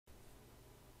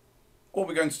All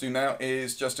we're going to do now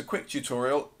is just a quick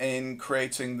tutorial in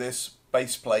creating this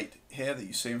base plate here that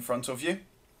you see in front of you.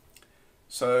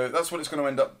 So that's what it's going to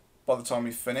end up by the time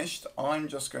we've finished. I'm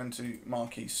just going to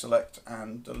marquee select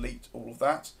and delete all of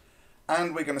that,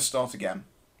 and we're going to start again.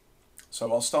 So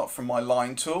I'll start from my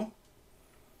line tool,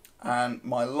 and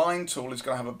my line tool is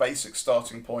going to have a basic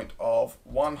starting point of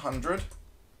 100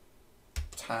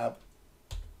 tab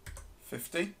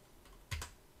 50.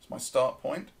 It's my start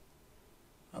point.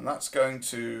 And that's going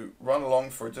to run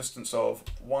along for a distance of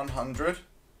 100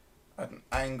 at an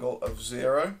angle of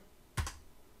 0.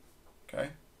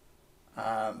 Okay,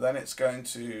 and then it's going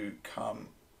to come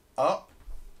up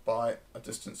by a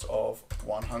distance of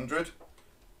 100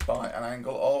 by an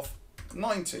angle of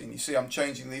 90. And you see I'm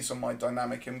changing these on my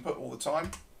dynamic input all the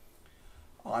time.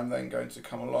 I'm then going to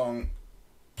come along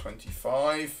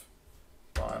 25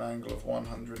 by an angle of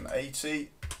 180,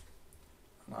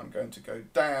 and I'm going to go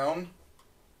down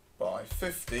by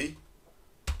 50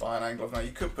 by an angle of, now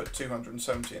you could put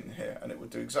 270 in here and it would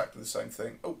do exactly the same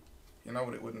thing. Oh, you know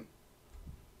what, it wouldn't.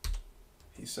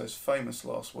 He says famous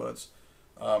last words.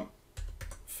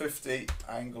 50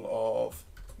 angle of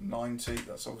 90,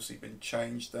 that's obviously been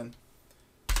changed then,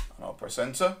 and I'll press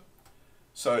enter.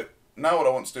 So now what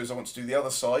I want to do is I want to do the other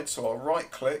side, so I'll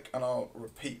right click and I'll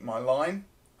repeat my line,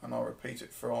 and I'll repeat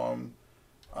it from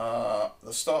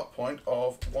the start point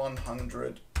of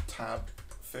 100 tab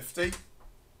 50,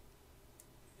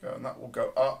 and that will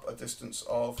go up a distance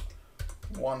of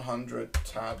 100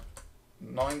 tab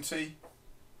 90,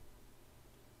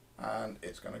 and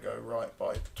it's going to go right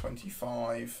by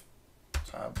 25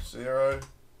 tab 0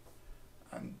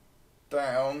 and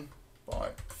down by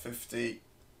 50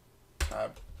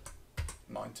 tab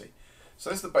 90. So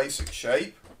there's the basic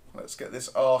shape. Let's get this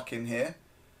arc in here.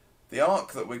 The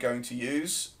arc that we're going to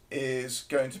use is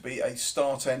going to be a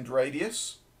start end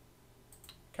radius.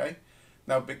 Okay,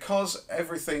 now because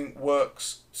everything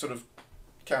works sort of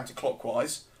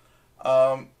counterclockwise,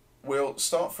 we'll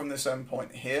start from this end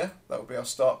point here. That will be our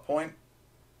start point,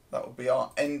 that will be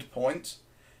our end point,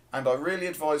 and I really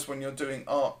advise when you're doing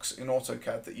arcs in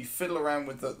AutoCAD that you fiddle around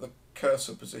with the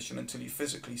cursor position until you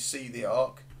physically see the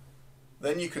arc.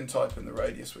 Then you can type in the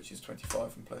radius, which is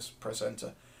 25, and press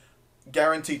enter.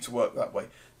 Guaranteed to work that way.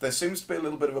 There seems to be a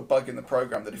little bit of a bug in the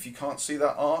program that if you can't see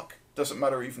that arc, doesn't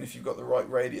matter even if you've got the right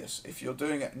radius. If you're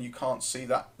doing it and you can't see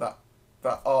that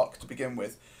arc to begin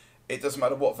with, it doesn't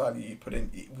matter what value you put in,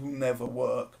 it will never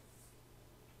work.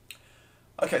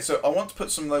 Okay, so I want to put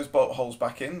some of those bolt holes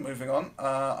back in, moving on,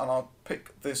 and I'll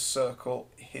pick this circle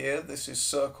here. This is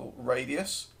circle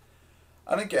radius.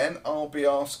 And again, I'll be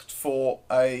asked for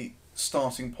a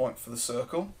starting point for the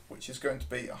circle, which is going to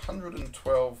be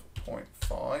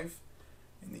 112.5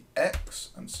 in the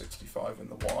X and 65 in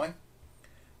the Y.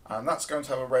 And that's going to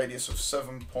have a radius of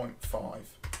 7.5.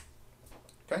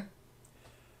 Okay,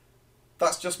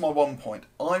 that's just my one point.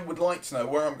 I would like to know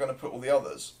where I'm going to put all the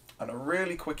others, and a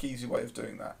really quick easy way of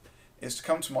doing that is to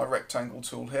come to my rectangle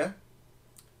tool here,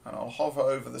 and I'll hover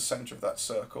over the center of that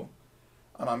circle,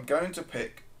 and I'm going to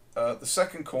pick the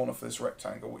second corner for this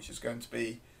rectangle, which is going to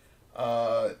be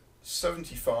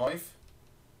 75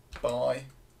 by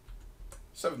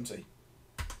 70.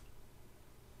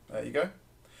 There you go.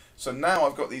 So now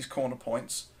I've got these corner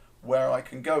points where I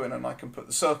can go in and I can put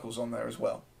the circles on there as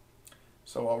well.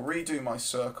 So I'll redo my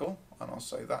circle and I'll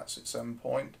say that's its end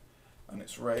point and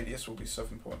its radius will be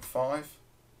 7.5.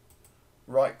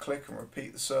 Right click and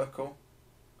repeat the circle,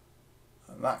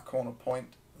 and that corner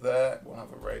point there will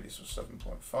have a radius of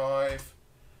 7.5,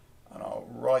 and I'll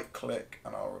right click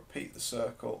and I'll repeat the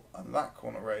circle, and that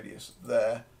corner radius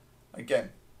there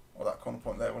again, or that corner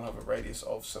point there will have a radius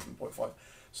of 7.5.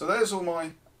 So there's all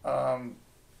my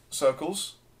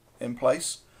circles in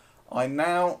place. I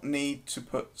now need to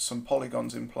put some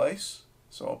polygons in place,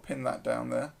 so I'll pin that down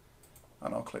there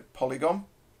and I'll click polygon.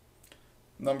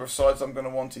 Number of sides I'm going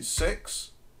to want is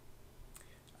 6,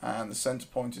 and the center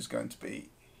point is going to be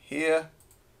here,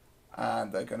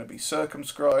 and they're going to be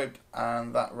circumscribed,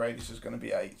 and that radius is going to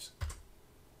be 8.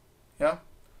 Yeah,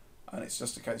 and it's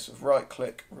just a case of right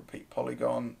click, repeat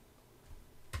polygon,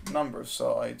 number of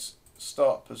sides,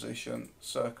 start position,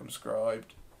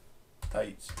 circumscribed,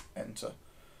 8, enter.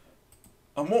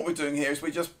 And what we're doing here is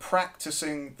we're just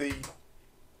practicing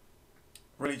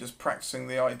really just practicing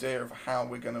the idea of how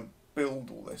we're going to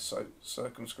build all this. So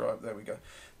circumscribed, there we go.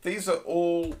 These are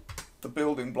all the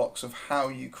building blocks of how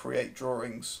you create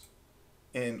drawings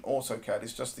in AutoCAD.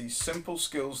 It's just these simple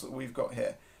skills that we've got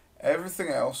here. Everything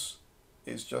else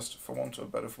is just, for want of a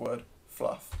better word,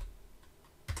 fluff.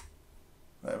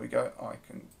 There we go. I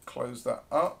can close that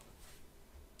up,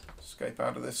 escape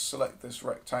out of this, select this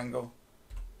rectangle,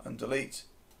 and delete.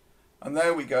 And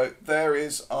there we go. There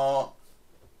is our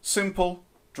simple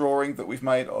drawing that we've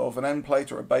made of an end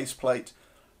plate or a base plate,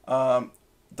 done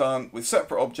with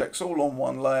separate objects all on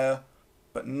one layer,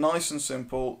 but nice and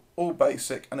simple, all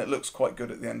basic, and it looks quite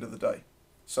good at the end of the day.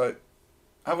 So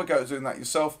have a go at doing that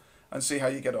yourself and see how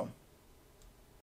you get on.